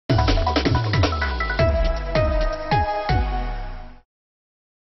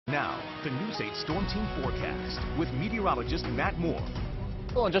News 8 Storm Team Forecast with meteorologist Matt Moore.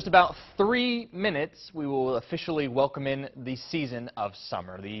 Well, in just about 3 minutes, we will officially welcome in the season of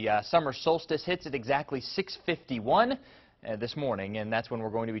summer. The summer solstice hits at exactly 6:51 this morning, and that's when we're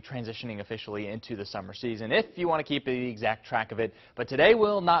going to be transitioning officially into the summer season, if you want to keep the exact track of it. But today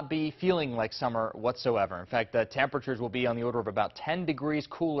will not be feeling like summer whatsoever. In fact, the temperatures will be on the order of about 10 degrees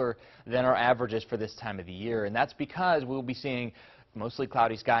cooler than our averages for this time of the year, and that's because we'll be seeing mostly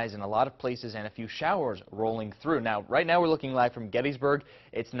cloudy skies in a lot of places and a few showers rolling through. Now, right now we're looking live from Gettysburg.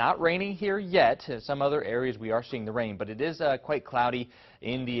 It's not raining here yet. Some other areas we are seeing the rain, but it is quite cloudy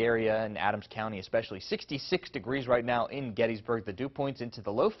in the area in Adams County, especially 66 degrees right now in Gettysburg. The dew point's into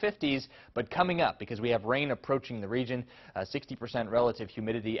the low 50s, but coming up because we have rain approaching the region, 60% relative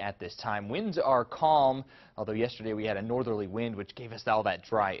humidity at this time. Winds are calm, although yesterday we had a northerly wind which gave us all that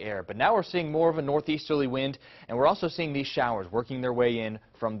dry air. But now we're seeing more of a northeasterly wind, and we're also seeing these showers working their way in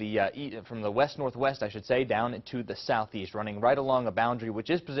from the west-northwest, I should say, down to the southeast, running right along a boundary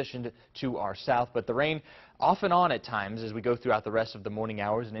which is positioned to our south. But the rain off and on at times as we go throughout the rest of the morning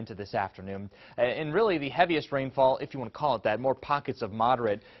hours and into this afternoon. And really the heaviest rainfall, if you want to call it that, more pockets of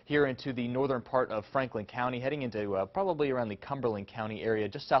moderate here into the northern part of Franklin County, heading into probably around the Cumberland County area,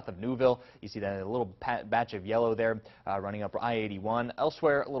 just south of Newville. You see that little batch of yellow there running up I-81.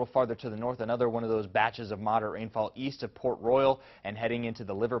 Elsewhere, a little farther to the north, another one of those batches of moderate rainfall east of Port Royal and heading into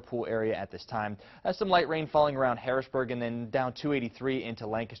the Liverpool area at this time. Some light rain falling around Harrisburg and then down 283 into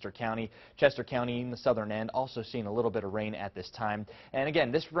Lancaster County. Chester County in the southern end also seeing a little bit of rain at this time. And again,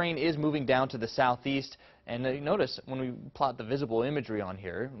 this rain is moving down to the southeast. And notice when we plot the visible imagery on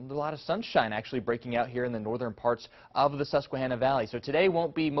here, a lot of sunshine actually breaking out here in the northern parts of the Susquehanna Valley. So today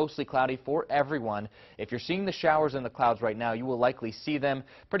won't be mostly cloudy for everyone. If you're seeing the showers and the clouds right now, you will likely see them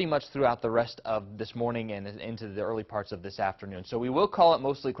pretty much throughout the rest of this morning and into the early parts of this afternoon. So we will call it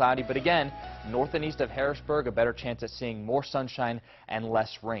mostly cloudy, but again, north and east of Harrisburg, a better chance at seeing more sunshine and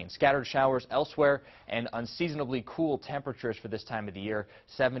less rain. Scattered showers elsewhere and unseasonably cool temperatures for this time of the year,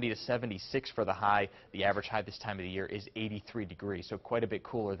 70 to 76 for the high. The average high this time of the year is 83 degrees, so quite a bit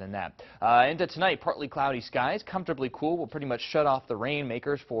cooler than that. Into tonight, partly cloudy skies, comfortably cool. We'll pretty much shut off the rain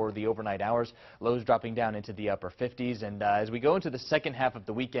makers for the overnight hours. Lows dropping down into the upper 50s, and as we go into the second half of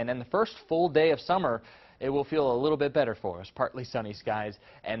the weekend and the first full day of summer, it will feel a little bit better for us. Partly sunny skies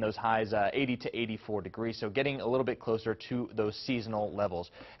and those highs 80 to 84 degrees, so getting a little bit closer to those seasonal levels.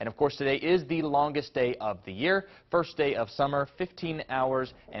 And of course, today is the longest day of the year. First day of summer, 15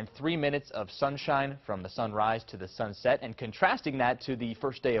 hours and 3 minutes of sunshine from the sunrise to the sunset. And contrasting that to the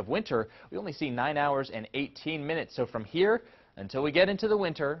first day of winter, we only see 9 hours and 18 minutes. So from here until we get into the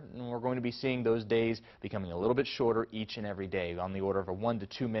winter, we're going to be seeing those days becoming a little bit shorter each and every day, on the order of 1 to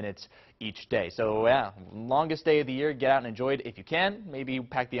 2 minutes each day. So yeah, longest day of the year. Get out and enjoy it if you can. Maybe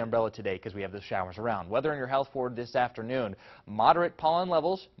pack the umbrella today because we have those showers around. Weather and your health for this afternoon. Moderate pollen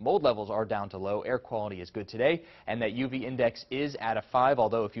levels. Mold levels are down to low. Air quality is good today. And that UV index is at a 5,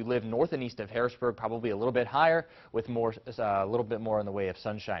 although if you live north and east of Harrisburg, probably a little bit higher with a little bit more in the way of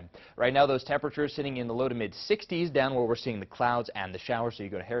sunshine. Right now, those temperatures sitting in the low to mid 60s, down where we're seeing the clouds and the showers. So you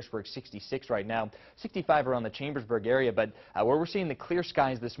go to Harrisburg, 66 right now, 65 around the Chambersburg area. But where we're seeing the clear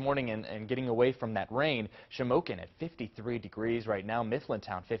skies this morning and getting away from that rain, Shamokin at 53 degrees right now,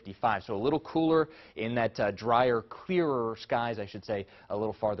 Mifflintown 55. So a little cooler in that drier, clearer skies, I should say, a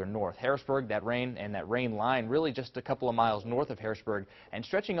little farther north. Harrisburg, that rain and that rain line really just a couple of miles north of Harrisburg and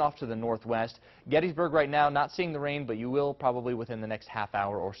stretching off to the northwest. Gettysburg right now, not seeing the rain, but you will probably within the next half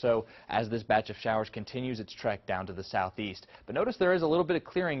hour or so as this batch of showers continues its trek down to the southeast. But notice there is a little bit of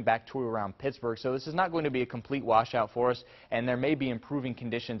clearing back to around Pittsburgh, so this is not going to be a complete washout for us, and there may be improving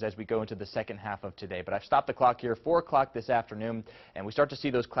conditions as we go into the second half of today. But I've stopped the clock here, 4 o'clock this afternoon, and we start to see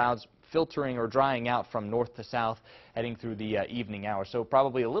those clouds filtering or drying out from north to south heading through the evening hours. So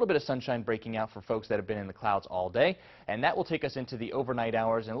probably a little bit of sunshine breaking out for folks that have been in the clouds all day, and that will take us into the overnight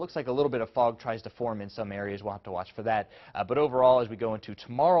hours, and it looks like a little bit of fog tries to form in some areas. We'll have to watch for that. But overall, as we go into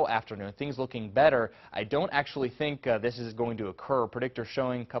tomorrow afternoon, things looking better. I don't actually think this is going to occur. Predictors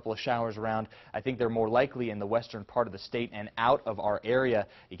showing a couple of showers around. I think they're more likely in the western part of the state and out of our area.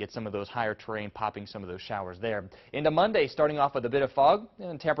 You get some of those higher terrain popping some of those showers there. Into Monday, starting off with a bit of fog,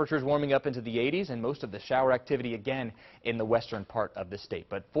 and temperatures warming up into the 80s, and most of the shower activity again in the western part of the state.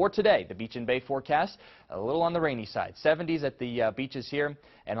 But for today, the Beach and Bay forecast, a little on the rainy side. 70s at the beaches here,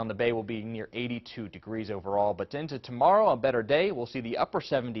 and on the bay will be near 82 degrees overall. But into tomorrow, a better day, we'll see the upper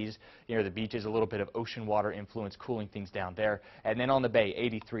 70s near the beaches, a little bit of ocean water influence cooling things down there. And then on the bay,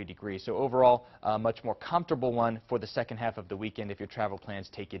 83 degrees. So overall, a much more comfortable one for the second half of the weekend if your travel plans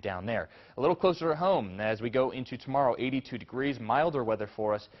take you down there. A little closer to home as we go into tomorrow, 82 degrees, milder weather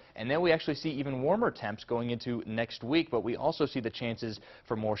for us. And then we actually see even warmer temps going into next week, but we also see the chances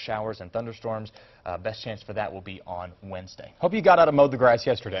for more showers and thunderstorms. Best chance for that will be on Wednesday. Hope you got out and mowed the grass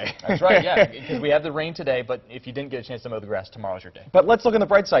yesterday. That's right, yeah, because we have the rain today, but if you didn't get a chance to mow the grass, tomorrow's your day. But let's look on the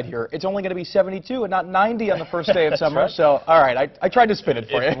bright side here. It's only going to be 72 and not 90 on the first day of summer. Right. So, all right, I tried to spin it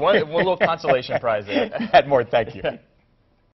for you. One little consolation prize there. Matt Moore, thank you.